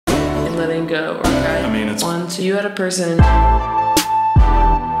letting go, okay? I mean, it's 1, 2, you had a person.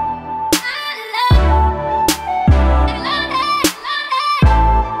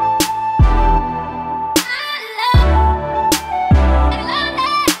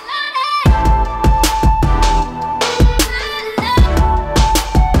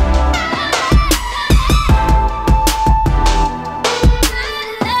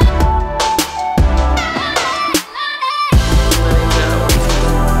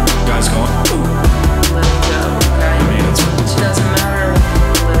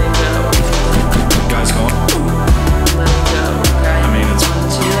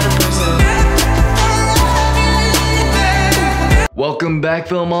 Welcome back,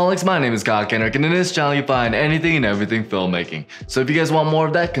 Filmaholics. My name is Kyle Kendrick, and in this channel you find anything and everything filmmaking. So if you guys want more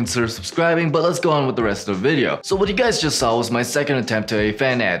of that, consider subscribing, but let's go on with the rest of the video. So what you guys just saw was my second attempt to a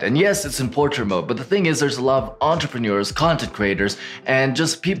fan ad, and yes, it's in portrait mode, but the thing is there's a lot of entrepreneurs, content creators, and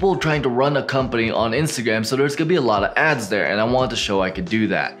just people trying to run a company on Instagram, so there's gonna be a lot of ads there, and I wanted to show I could do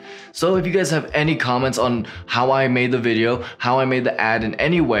that. So if you guys have any comments on how I made the video, how I made the ad in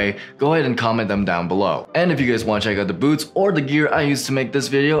any way, go ahead and comment them down below. And if you guys want to check out the boots or the gear I used to make this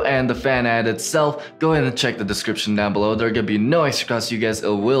video and the fan ad itself, go ahead and check the description down below. There are gonna be no extra cost to you guys, it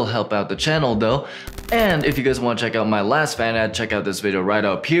will help out the channel though. And if you guys want to check out my last fan ad, check out this video right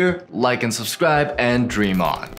up here, like and subscribe, and dream on.